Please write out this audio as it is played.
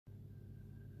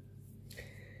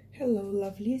Hello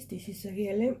lovelies, this is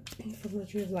Ariele from the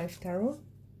Tree of Life Tarot,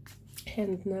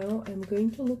 and now I'm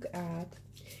going to look at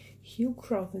Hugh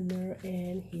Grosvenor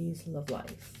and his love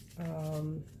life. I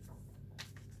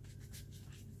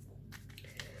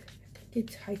think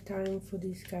it's high time for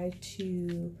this guy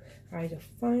to either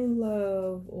find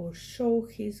love or show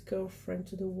his girlfriend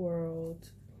to the world.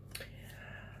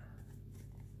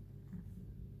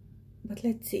 But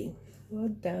let's see.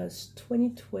 What does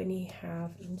 2020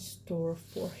 have in store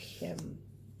for him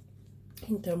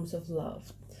in terms of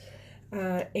love?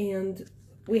 And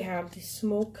we have this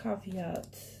small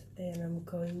caveat, and I'm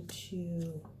going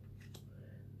to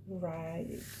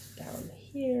write it down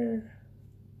here.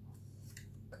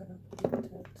 I'm gonna put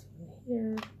that in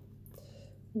here.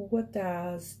 What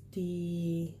does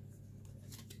the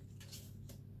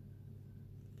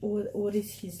what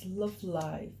is his love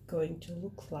life going to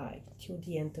look like till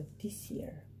the end of this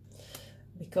year?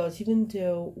 Because even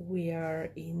though we are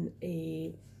in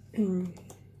a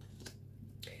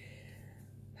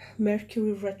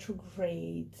Mercury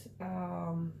retrograde,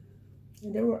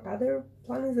 there were other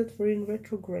planets that were in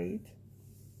retrograde,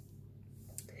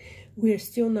 we're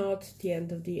still not at the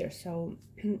end of the year. So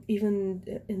even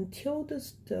until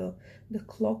the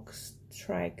clock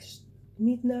strikes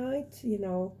midnight, you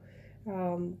know,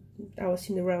 our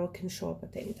Cinderella can show up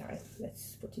at any time,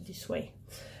 let's put it this way,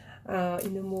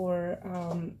 in a more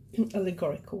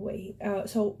allegorical way.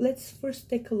 So let's first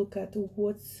take a look at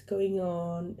what's going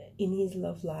on in his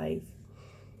love life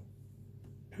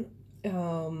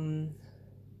till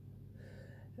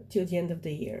the end of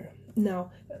the year. Now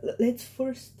let's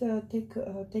first take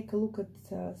a look at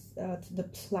the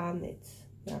planets,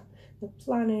 the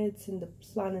planets and the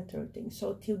planetary things.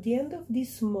 So till the end of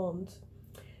this month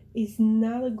is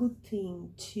not a good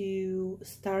thing to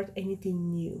start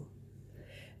anything new.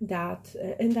 That's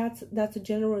a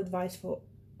general advice for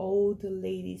all the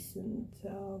ladies and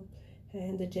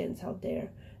the gents out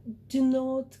there. Do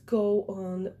not go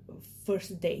on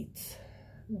first dates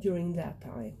during that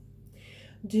time.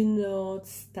 Do not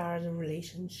start a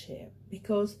relationship,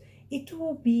 because it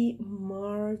will be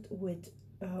marred with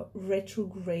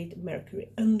retrograde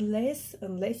Mercury, unless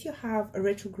you have a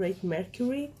retrograde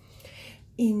Mercury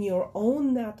in your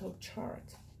own natal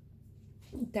chart.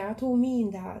 That will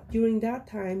mean that during that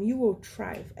time you will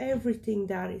thrive. Everything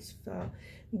that is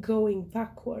going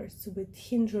backwards with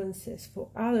hindrances for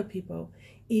other people,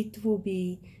 it will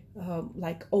be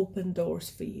like open doors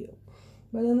for you.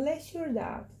 But unless you're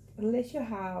that, unless you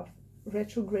have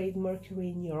retrograde Mercury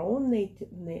in your own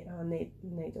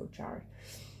natal chart,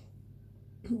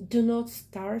 do not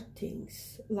start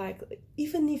things. Like,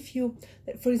 even if you,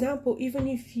 for example, even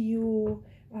if you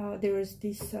there is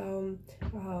this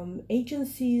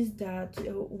agencies that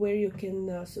where you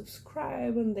can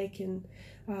subscribe, and they can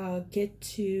get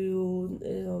to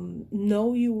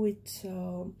know you with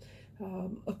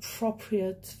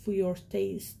appropriate for your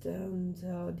taste and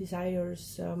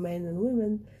desires, men and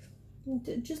women.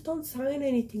 Just don't sign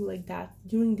anything like that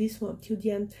during this month till the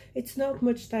end. It's not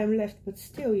much time left, but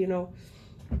still, you know,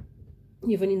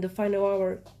 even in the final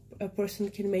hour, a person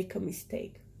can make a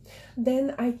mistake.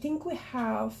 Then I think we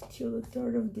have till the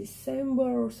 3rd of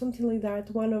December or something like that,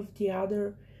 one of the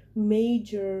other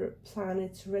major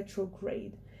planets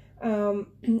retrograde.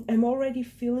 I'm already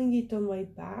feeling it on my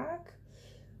back.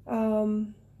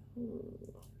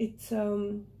 It's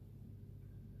how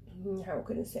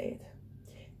can I say it?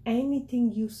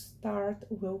 Anything you start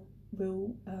will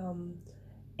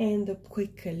end up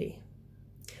quickly.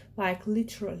 Like,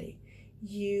 literally,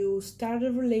 you start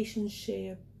a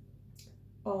relationship,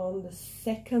 on the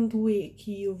 2nd week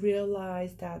you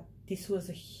realize that this was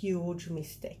a huge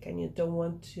mistake, and you don't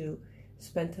want to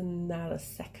spend another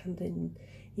second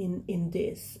in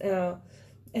this,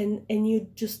 and you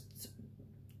just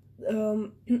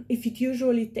if it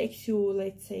usually takes you,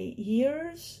 let's say,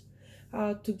 years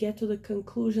to get to the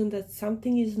conclusion that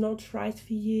something is not right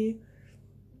for you,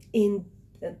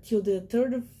 until the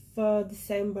 3rd of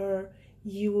December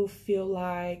you will feel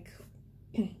like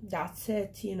that's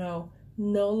it, you know,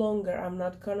 no longer, I'm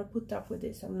not gonna put up with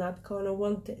this, I'm not gonna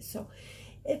want this. So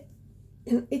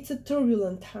it's a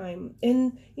turbulent time.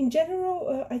 And in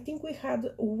general, I think we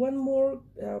had one more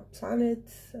planet,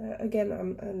 again,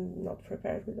 I'm not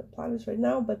prepared with the planets right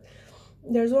now, but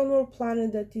there's one more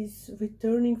planet that is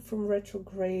returning from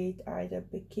retrograde, either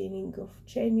beginning of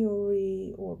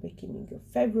January or beginning of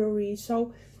February.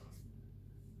 So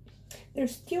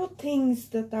there's still things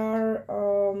that are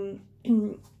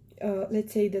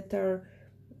let's say that are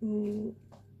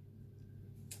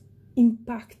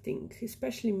impacting,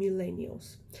 especially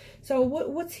millennials. So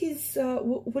what is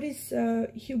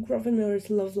Hugh Grosvenor's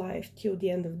love life till the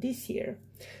end of this year?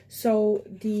 So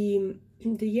the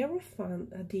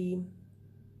Hierophant, not the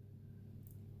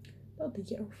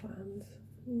Hierophant,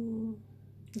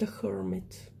 the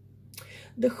Hermit.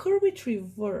 The Hermit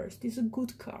reversed is a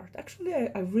good card. Actually,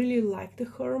 I really like the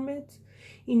Hermit.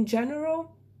 In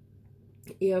general,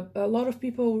 yeah, a lot of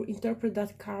people interpret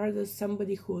that card as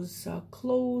somebody who's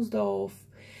closed off,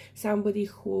 somebody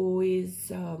who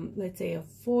is, let's say,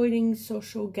 avoiding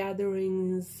social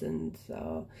gatherings and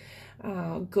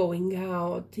going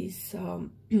out. Is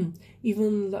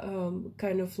even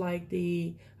kind of like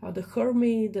the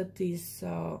hermit that is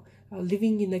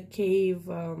living in a cave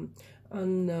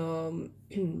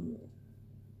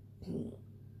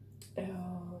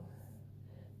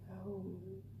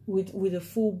with a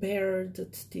full bear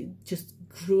that just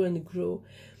grew and grew.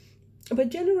 But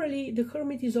generally, the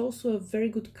Hermit is also a very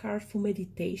good card for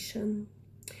meditation,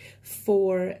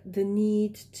 for the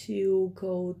need to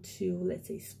go to, let's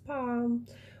say, spa,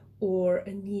 or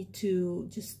a need to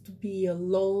just be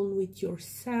alone with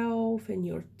yourself and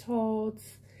your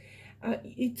thoughts.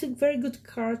 It's a very good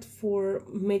card for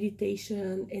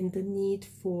meditation and the need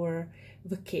for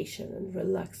vacation and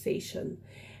relaxation.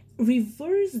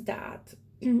 Reverse that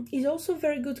is also a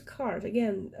very good card.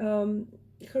 Again,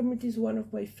 Hermit is one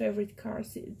of my favorite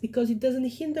cards because it doesn't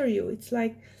hinder you. It's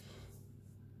like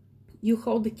you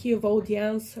hold the key of all the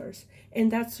answers,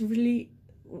 and that's really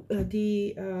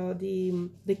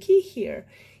the key here.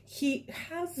 He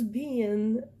has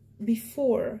been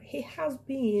before. He has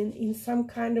been in some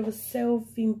kind of a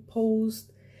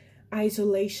self-imposed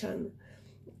isolation,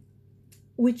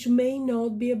 which may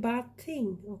not be a bad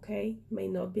thing, okay? May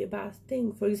not be a bad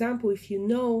thing. For example, if you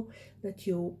know that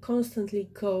you constantly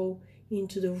go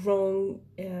into the wrong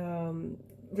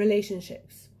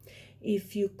relationships,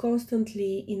 if you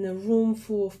constantly in a room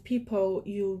full of people,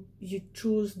 you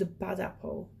choose the bad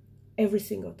apple every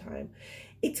single time,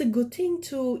 it's a good thing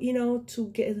to, you know, to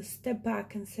get a step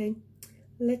back and say,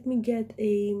 let me get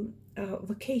a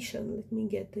vacation. Let me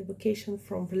get a vacation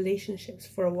from relationships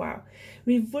for a while.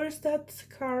 Reverse that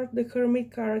card, the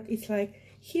Hermit card. It's like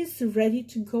he's ready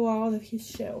to go out of his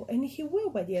shell, and he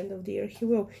will by the end of the year. He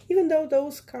will, even though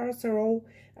those cards are all,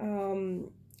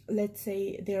 let's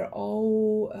say, they're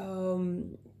all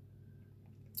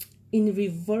in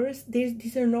reverse.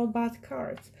 These are not bad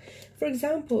cards. For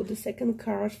example, the second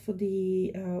card for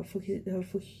the for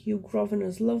Hugh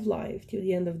Grosvenor's love life till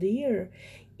the end of the year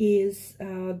is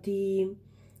the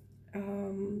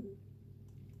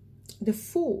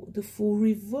Fool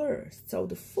reversed. So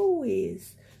the Fool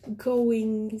is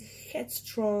going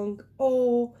headstrong.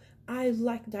 Oh, I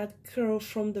like that girl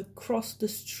from across the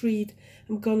street.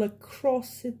 I'm gonna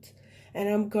cross it and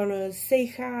I'm gonna say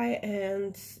hi,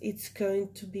 and it's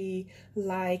going to be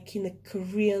like in a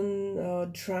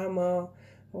Korean drama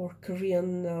or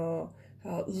Korean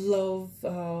love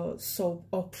soap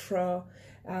opera,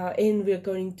 and we're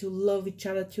going to love each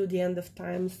other till the end of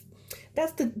times.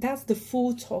 That's the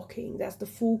Fool talking. That's the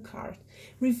Fool card.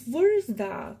 Reverse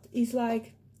that is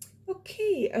like,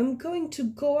 okay, I'm going to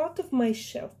go out of my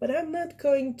shelf, but I'm not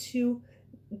going to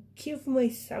give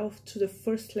myself to the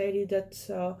first lady that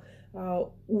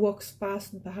walks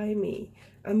past by me.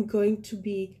 I'm going to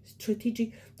be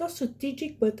strategic, not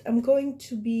strategic, but I'm going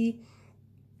to be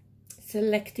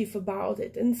selective about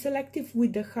it, and selective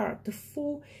with the heart. The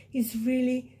Fool is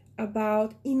really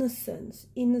about innocence,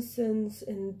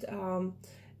 and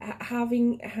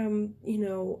having you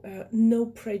know, no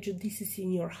prejudices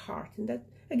in your heart, and that,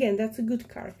 again, that's a good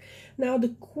card. Now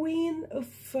the Queen of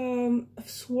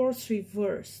Swords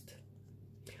reversed.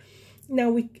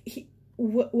 Now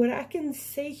what I can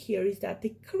say here is that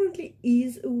there currently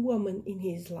is a woman in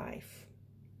his life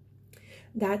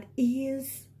that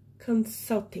is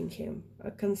consulting him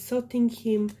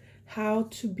how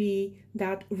to be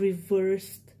that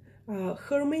reversed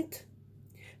hermit,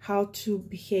 how to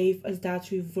behave as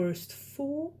that reversed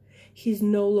fool. He's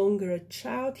no longer a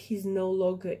child, he's no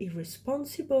longer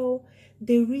irresponsible.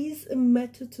 There is a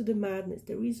method to the madness.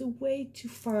 There is a way to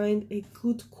find a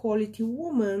good quality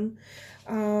woman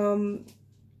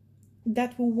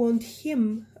that will want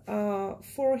him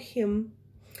for him.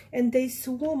 And this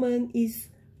woman is,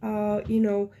 you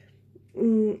know,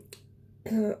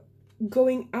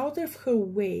 going out of her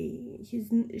way.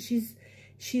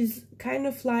 She's kind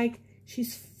of like,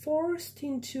 she's forced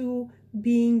into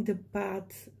being the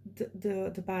bad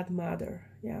mother,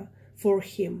 yeah, for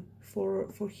him,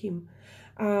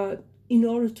 in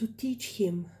order to teach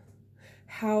him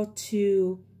how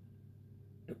to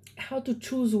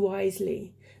choose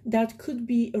wisely. That could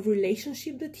be a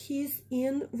relationship that he's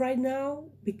in right now.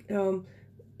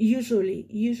 Usually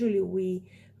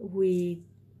we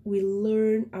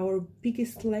learn our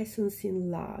biggest lessons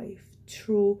in life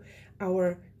through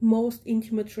our most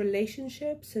intimate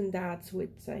relationships, and that's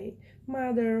with, say,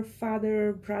 mother,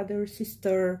 father, brother,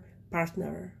 sister,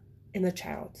 partner, and a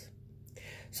child.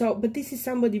 So, but this is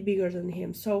somebody bigger than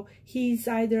him. So he's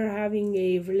either having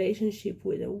a relationship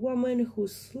with a woman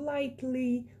who's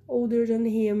slightly older than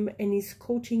him and is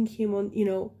coaching him on, you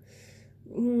know,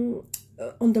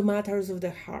 on the matters of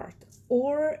the heart,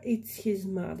 or it's his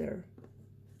mother.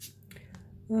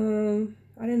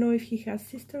 I don't know if he has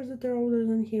sisters that are older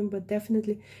than him, but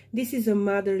definitely this is a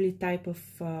motherly type of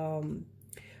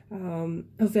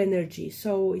energy.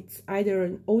 So it's either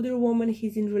an older woman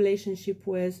he's in relationship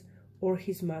with, or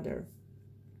his mother.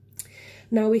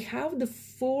 Now we have the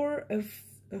Four of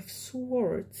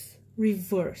Swords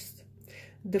reversed.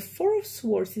 The Four of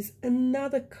Swords is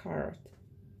another card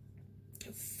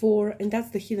for, and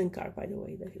that's the hidden card, by the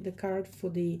way, the card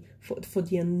for the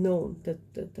unknown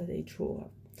that they drew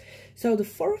up. So the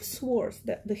Four of Swords,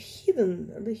 the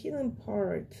hidden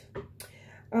part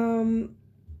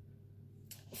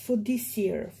for this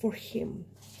year for him,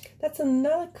 that's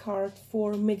another card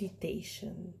for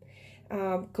meditation.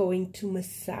 Going to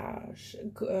massage,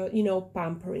 you know,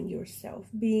 pampering yourself,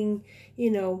 being,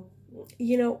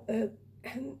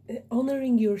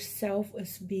 honoring yourself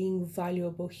as being a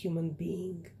valuable human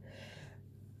being.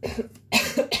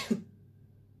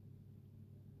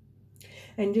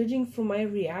 And judging from my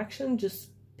reaction,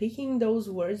 just picking those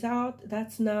words out,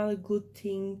 that's not a good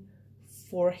thing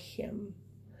for him.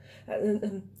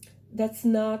 That's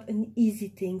not an easy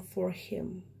thing for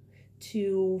him,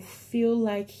 to feel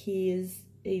like he is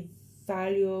a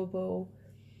valuable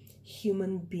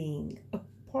human being,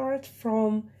 apart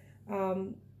from,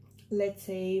 let's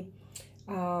say,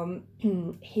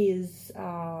 his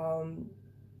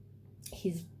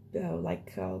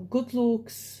good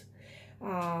looks,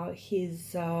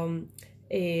 his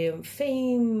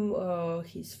fame,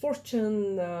 his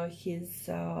fortune, his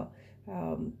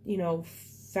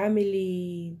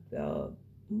family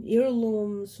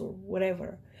heirlooms or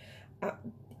whatever.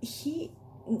 He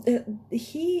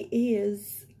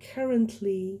is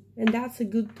currently, and that's a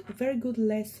very good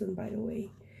lesson, by the way.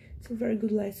 It's a very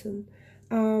good lesson.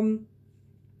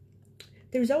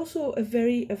 There's also a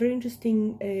very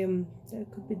interesting,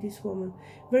 that could be this woman,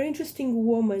 very interesting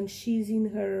woman. She's in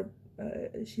her,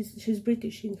 she's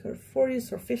British, in her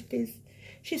 40s or 50s.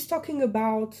 She's talking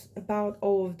about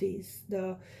all of this,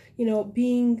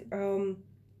 being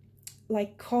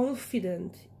like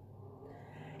confident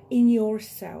in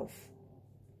yourself,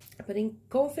 but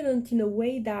confident in a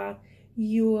way that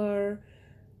you are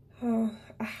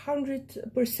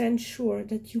 100% sure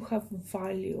that you have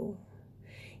value,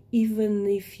 even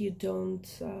if you don't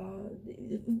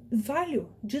value.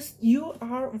 Just you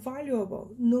are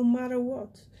valuable no matter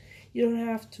what. You don't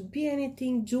have to be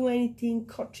anything, do anything,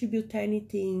 contribute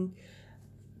anything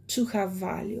to have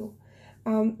value.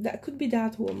 That could be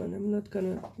that woman. I'm not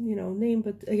gonna name,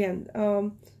 but again,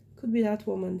 could be that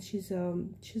woman. She's a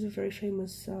very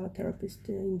famous therapist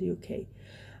in the UK.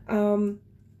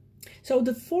 So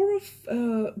the Four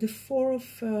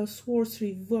of Swords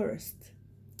reversed.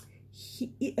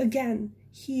 He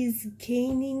is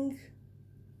gaining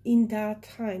in that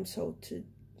time. So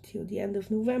till the end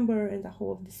of November and the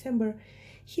whole of December,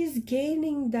 he's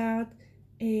gaining that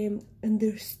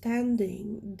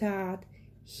understanding that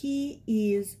he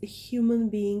is a human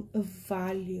being of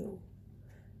value,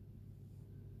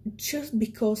 just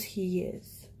because he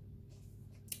is.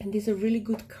 And these are really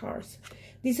good cards.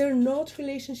 These are not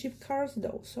relationship cards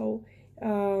though, so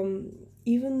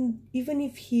even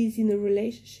if he's in a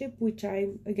relationship, which I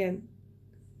again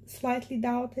slightly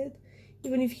doubted,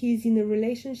 even if he's in a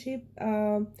relationship,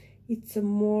 it's a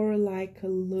more like a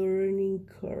learning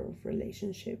curve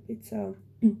relationship. It's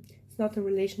not a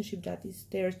relationship that is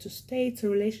there to stay. It's a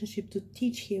relationship to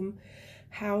teach him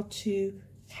how to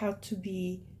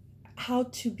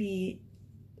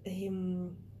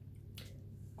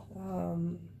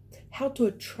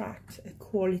attract a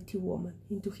quality woman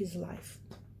into his life.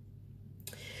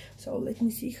 So let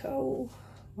me see how.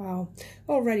 Wow.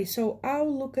 Alrighty, so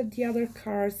I'll look at the other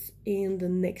cards in the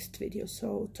next video.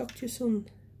 So talk to you soon.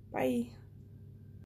 Bye.